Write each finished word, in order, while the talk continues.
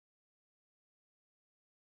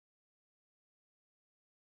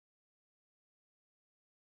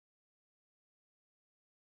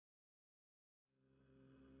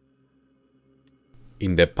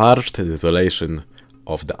In the parched desolation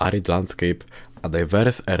of the arid landscape, a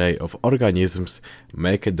diverse array of organisms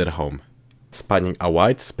make it their home, spanning a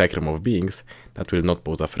wide spectrum of beings that will not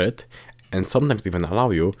pose a threat, and sometimes even allow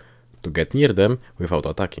you to get near them without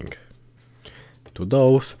attacking. To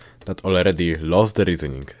those that already lost the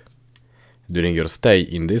reasoning. During your stay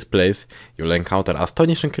in this place, you'll encounter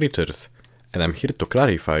astonishing creatures, and I'm here to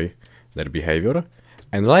clarify their behavior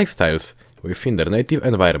and lifestyles within their native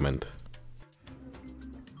environment.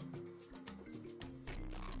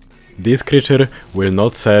 This creature will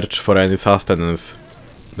not search for any sustenance.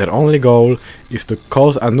 Their only goal is to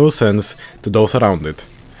cause a nuisance to those around it.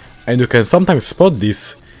 And you can sometimes spot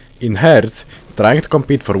this in herds trying to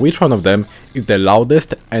compete for which one of them is the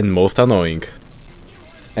loudest and most annoying.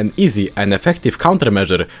 An easy and effective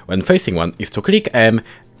countermeasure when facing one is to click M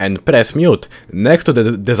and press mute next to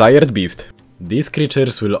the desired beast. These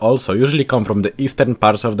creatures will also usually come from the eastern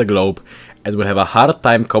parts of the globe and will have a hard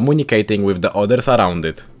time communicating with the others around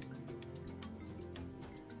it.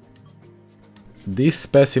 These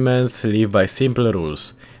specimens live by simple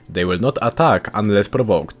rules. They will not attack unless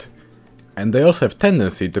provoked. And they also have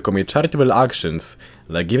tendency to commit charitable actions,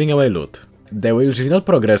 like giving away loot. They will usually not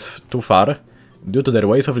progress too far due to their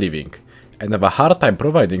ways of living, and have a hard time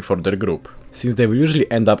providing for their group, since they will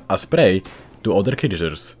usually end up as prey to other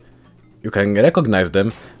creatures. You can recognize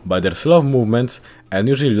them by their slow movements and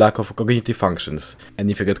usually lack of cognitive functions, and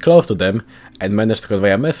if you get close to them and manage to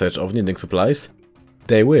convey a message of needing supplies,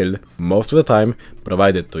 they will, most of the time,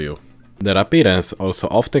 provide it to you. Their appearance also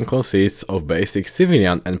often consists of basic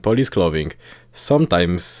civilian and police clothing,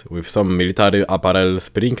 sometimes with some military apparel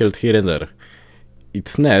sprinkled here and there.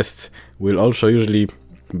 Its nests will also usually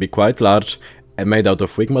be quite large and made out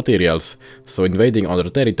of weak materials, so invading other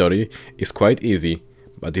territory is quite easy,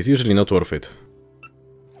 but is usually not worth it.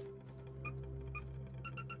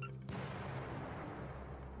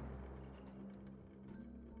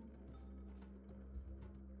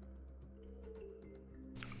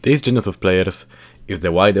 This genus of players is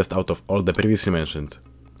the widest out of all the previously mentioned,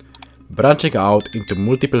 branching out into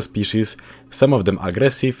multiple species, some of them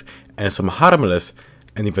aggressive and some harmless,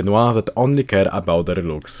 and even ones that only care about their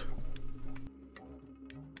looks.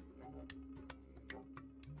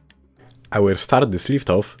 I will start this list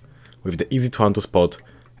off with the easiest one to spot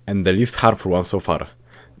and the least harmful one so far,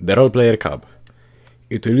 the roleplayer cub.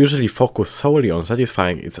 It will usually focus solely on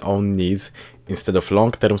satisfying its own needs instead of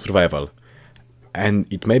long-term survival, and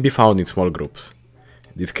it may be found in small groups.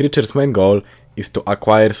 This creature's main goal is to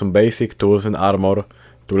acquire some basic tools and armor,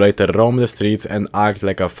 to later roam the streets and act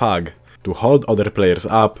like a thug, to hold other players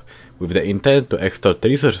up with the intent to extort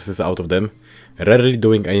resources out of them, rarely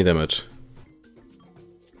doing any damage.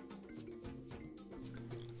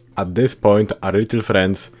 At this point, our little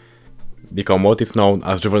friends become what is known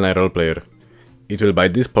as juvenile roleplayer. It will by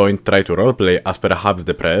this point try to roleplay as perhaps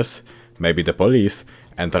the press, maybe the police,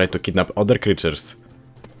 and try to kidnap other creatures.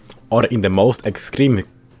 Or in the most extreme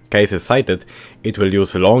cases cited, it will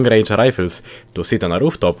use long-range rifles to sit on a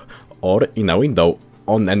rooftop or in a window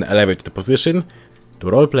on an elevated position to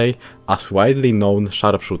roleplay as widely known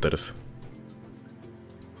sharpshooters.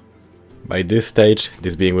 By this stage,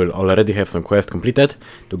 this being will already have some quests completed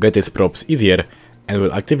to get its props easier and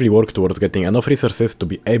will actively work towards getting enough resources to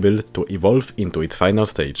be able to evolve into its final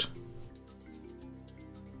stage.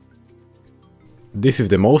 This is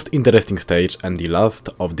the most interesting stage and the last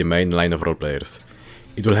of the main line of roleplayers.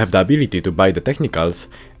 It will have the ability to buy the technicals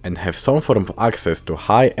and have some form of access to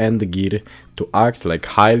high-end gear to act like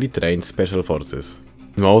highly trained special forces.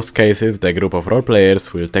 In most cases, the group of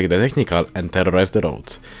roleplayers will take the technical and terrorize the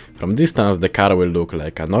roads. From distance, the car will look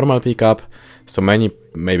like a normal pickup, so many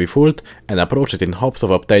may be fooled and approach it in hopes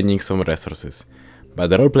of obtaining some resources. But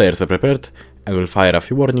the roleplayers are prepared and will fire a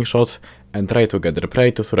few warning shots and try to get their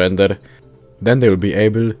prey to surrender. Then they will be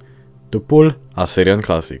able to pull a Syrian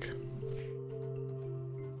classic.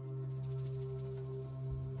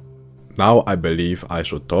 Now I believe I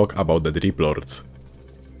should talk about the Drip Lords.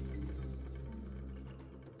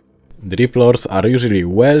 Drip Lords are usually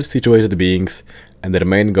well-situated beings, and their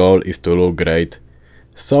main goal is to look great.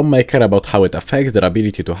 Some may care about how it affects their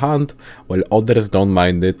ability to hunt, while others don't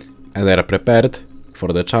mind it, and they are prepared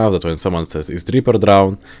for the chance that when someone says it's drip or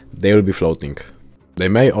drown, they will be floating. They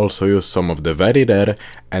may also use some of the very rare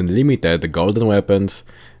and limited golden weapons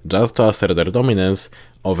just to assert their dominance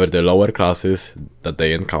over the lower classes that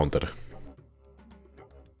they encounter.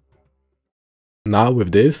 Now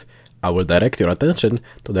with this, I will direct your attention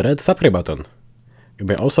to the red subscribe button. You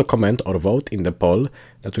may also comment or vote in the poll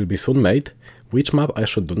that will be soon made which map I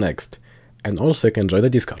should do next, and also you can join the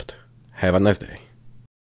Discord. Have a nice day.